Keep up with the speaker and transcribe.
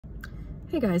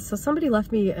Hey guys, so somebody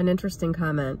left me an interesting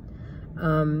comment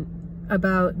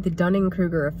about the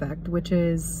Dunning-Kruger effect, which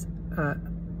is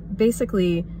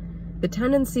basically the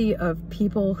tendency of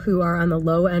people who are on the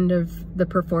low end of the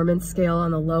performance scale,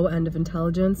 on the low end of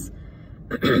intelligence,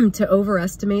 to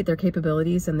overestimate their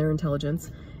capabilities and their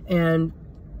intelligence, and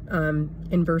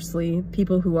inversely,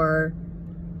 people who are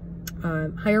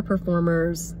higher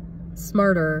performers,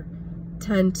 smarter,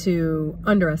 tend to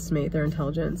underestimate their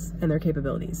intelligence and their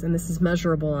capabilities. And this is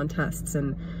measurable on tests,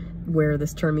 and where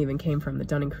this term even came from, the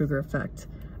Dunning-Kruger effect,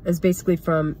 is basically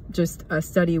from just a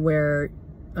study where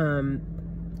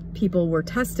people were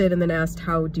tested and then asked,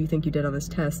 how do you think you did on this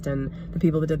test? And the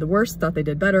people that did the worst thought they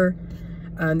did better,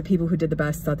 and the people who did the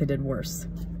best thought they did worse.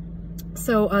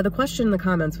 So the question in the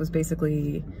comments was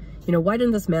basically, you know, why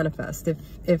didn't this manifest?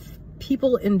 If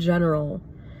people in general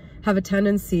have a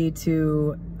tendency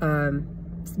to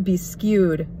be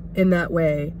skewed in that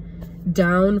way,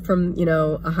 down from, you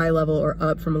know, a high level or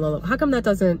up from a low level, how come that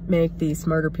doesn't make the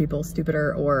smarter people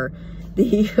stupider or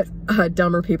the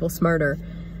dumber people smarter?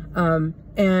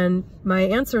 And my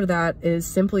answer to that is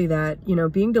simply that, you know,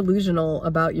 being delusional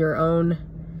about your own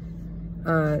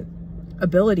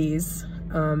abilities,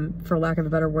 for lack of a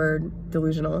better word,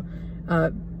 delusional,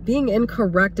 being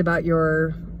incorrect about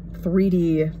your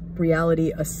 3D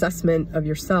reality assessment of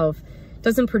yourself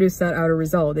doesn't produce that outer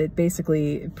result. It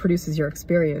basically produces your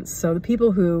experience. So the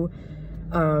people who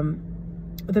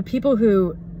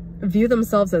view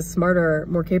themselves as smarter,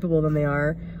 more capable than they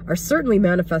are certainly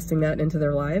manifesting that into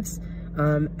their lives.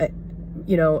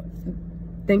 You know,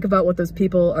 think about what those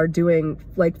people are doing,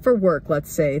 like for work,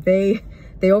 let's say. They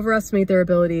overestimate their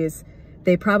abilities.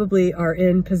 They probably are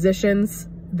in positions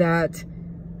that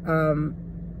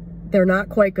they're not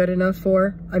quite good enough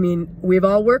for. I mean, we've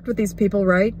all worked with these people,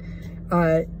 right?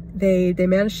 They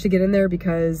managed to get in there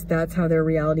because that's how their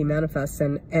reality manifests.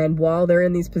 And while they're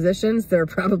in these positions, they're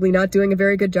probably not doing a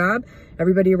very good job.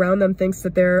 Everybody around them thinks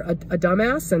that they're a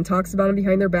dumbass and talks about them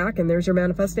behind their back, and there's your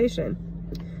manifestation.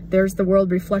 There's the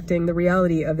world reflecting the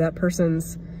reality of that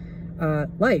person's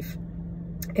life.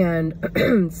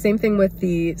 And same thing with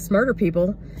the smarter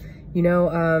people. You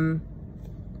know,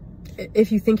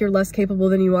 if you think you're less capable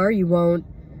than you are, you won't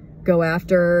go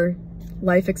after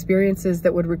life experiences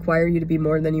that would require you to be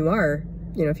more than you are,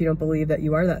 you know, if you don't believe that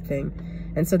you are that thing.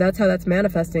 And so that's how that's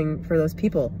manifesting for those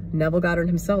people. Neville Goddard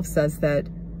himself says that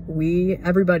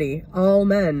everybody, all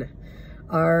men,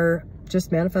 are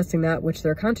just manifesting that which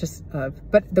they're conscious of.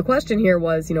 But the question here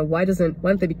was, you know, why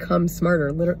don't they become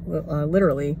smarter,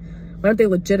 literally? Why don't they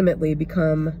legitimately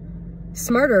become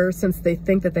smarter since they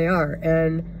think that they are?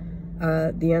 And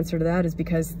the answer to that is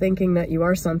because thinking that you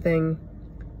are something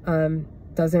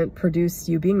doesn't produce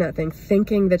you being that thing.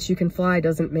 Thinking that you can fly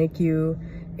doesn't make you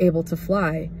able to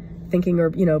fly. Thinking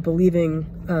or, you know, believing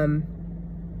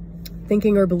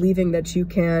that you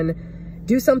can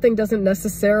do something doesn't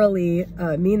necessarily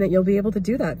mean that you'll be able to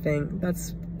do that thing.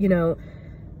 That's, you know,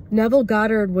 Neville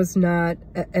Goddard was not,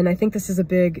 and I think this is a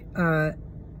big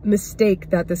mistake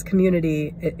that this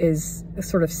community is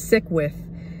sort of sick with.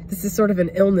 This is sort of an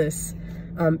illness.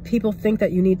 People think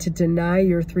that you need to deny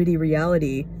your 3D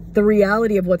reality, the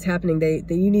reality of what's happening.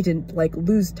 You need to like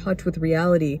lose touch with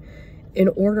reality in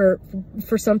order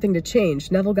for something to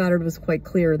change. Neville Goddard was quite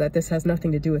clear that this has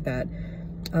nothing to do with that.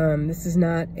 This is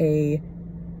not a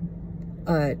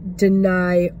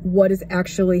deny what is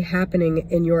actually happening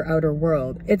in your outer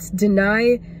world. It's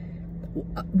deny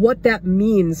what that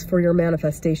means for your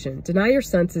manifestation. Deny your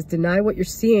senses, deny what you're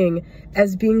seeing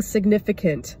as being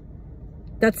significant.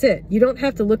 That's it. You don't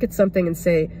have to look at something and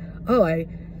say, oh,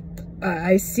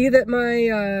 I see that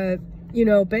my, you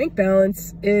know, bank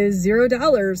balance is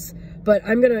 $0, but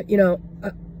I'm gonna, you know,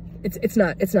 it's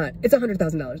not, it's $100,000. It's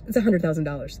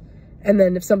 $100,000. And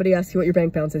then if somebody asks you what your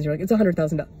bank balance is, you're like, it's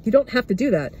 $100,000. You don't have to do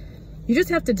that. You just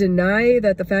have to deny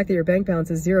that the fact that your bank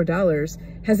balance is $0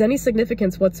 has any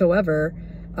significance whatsoever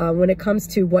when it comes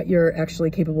to what you're actually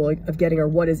capable of getting or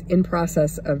what is in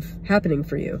process of happening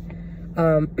for you.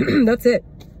 That's it.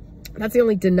 That's the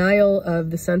only denial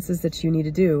of the senses that you need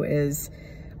to do, is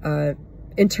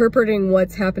interpreting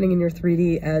what's happening in your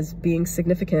 3D as being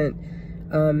significant,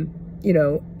 you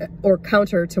know, or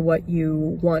counter to what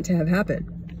you want to have happen.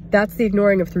 That's the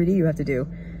ignoring of 3D you have to do.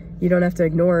 You don't have to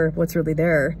ignore what's really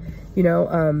there. You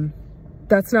know,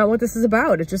 that's not what this is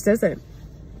about. It just isn't.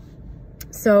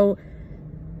 So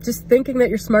just thinking that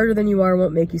you're smarter than you are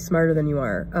won't make you smarter than you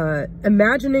are.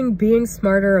 Imagining being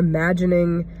smarter,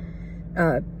 imagining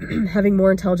having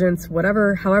more intelligence,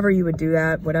 however you would do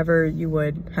that, whatever you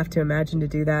would have to imagine to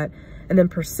do that, and then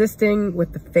persisting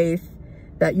with the faith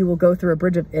that you will go through a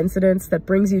bridge of incidents that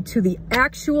brings you to the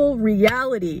actual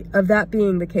reality of that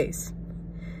being the case.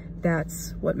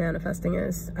 That's what manifesting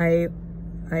is. I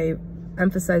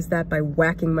emphasize that by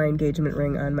whacking my engagement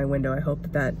ring on my window. I hope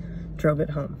that that drove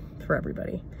it home for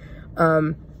everybody.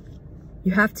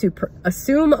 You have to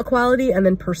assume a quality and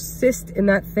then persist in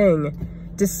that thing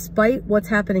despite what's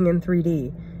happening in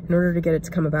 3D in order to get it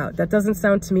to come about. That doesn't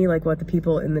sound to me like what the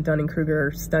people in the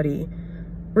Dunning-Kruger study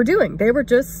were doing. They were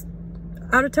just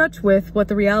out of touch with what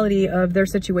the reality of their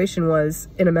situation was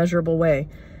in a measurable way.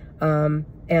 And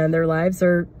their lives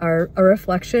are a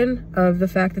reflection of the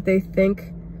fact that they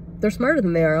think they're smarter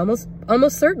than they are,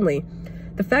 almost certainly.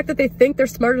 The fact that they think they're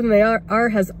smarter than they are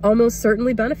has almost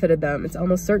certainly benefited them. It's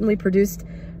almost certainly produced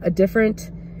a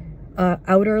different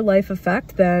outer life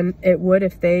effect than it would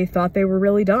if they thought they were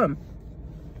really dumb.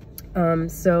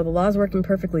 So the law's working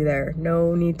perfectly there.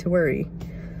 No need to worry.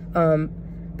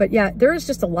 But yeah, there is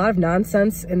just a lot of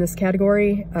nonsense in this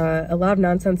category, a lot of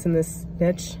nonsense in this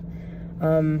niche.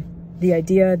 The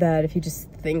idea that if you just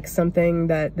think something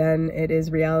that then it is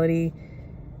reality,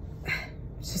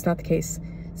 it's just not the case.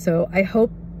 So I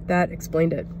hope that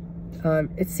explained it.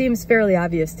 It seems fairly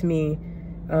obvious to me,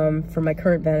 from my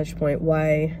current vantage point,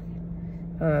 why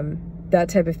that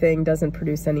type of thing doesn't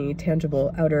produce any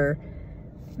tangible, outer,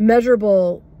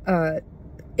 measurable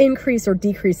increase or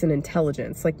decrease in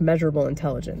intelligence, like measurable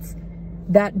intelligence.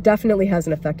 That definitely has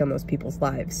an effect on those people's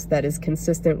lives that is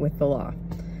consistent with the law.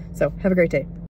 So have a great day.